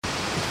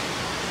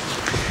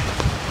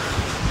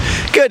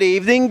Good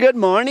evening, good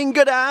morning,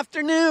 good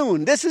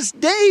afternoon. This is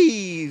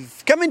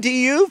Dave coming to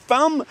you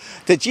from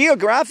the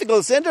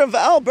geographical center of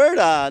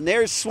Alberta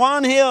near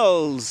Swan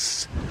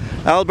Hills,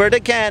 Alberta,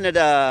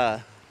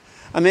 Canada.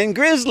 I'm in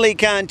grizzly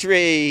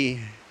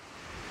country.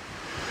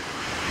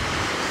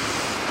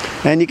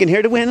 And you can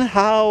hear the wind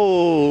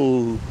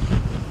howl.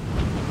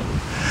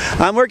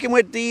 I'm working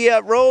with the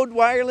Rode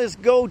Wireless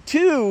Go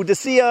 2 to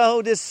see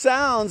how this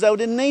sounds out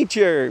in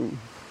nature.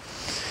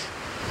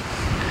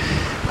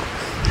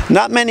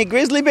 Not many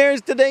grizzly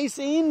bears today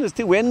seen. It's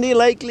too windy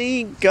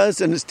likely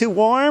and it's too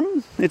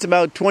warm. It's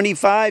about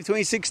 25,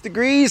 26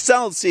 degrees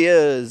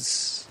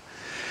Celsius.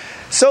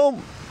 So,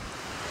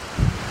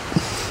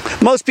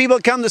 most people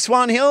come to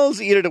Swan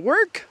Hills either to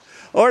work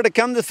or to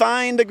come to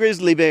find the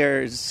grizzly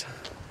bears.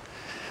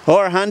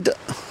 Or hunt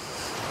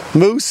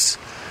moose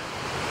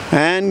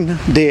and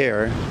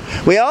deer.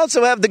 We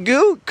also have the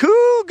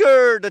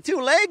cougar, the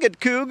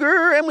two-legged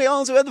cougar, and we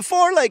also have the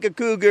four-legged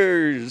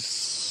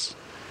cougars.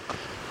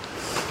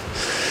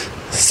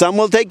 Some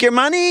will take your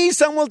money,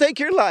 some will take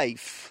your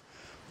life.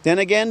 Then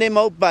again, they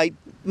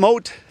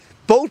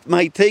both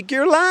might take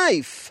your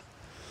life.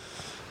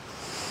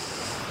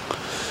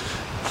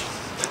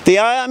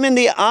 I'm in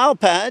the owl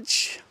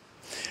patch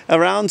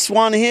around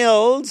Swan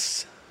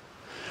Hills,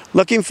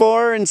 looking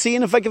for and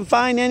seeing if I can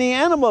find any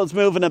animals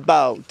moving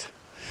about.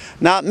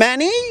 Not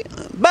many,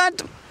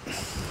 but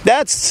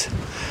that's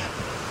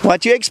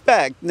what you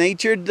expect.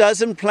 Nature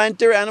doesn't plant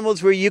their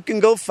animals where you can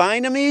go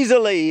find them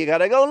easily. You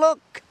gotta go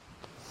look.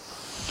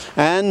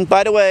 And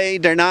by the way,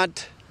 they're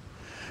not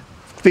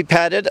to be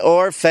petted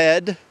or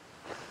fed,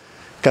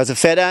 because a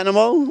fed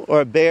animal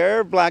or a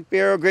bear, black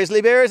bear or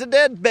grizzly bear, is a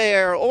dead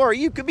bear, or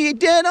you could be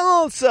dead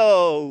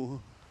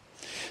also.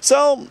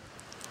 So,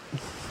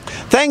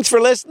 thanks for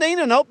listening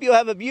and hope you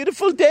have a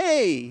beautiful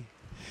day.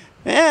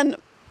 And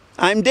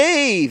I'm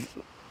Dave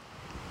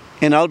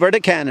in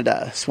Alberta,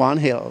 Canada, Swan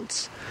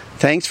Hills.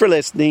 Thanks for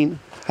listening.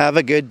 Have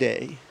a good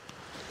day.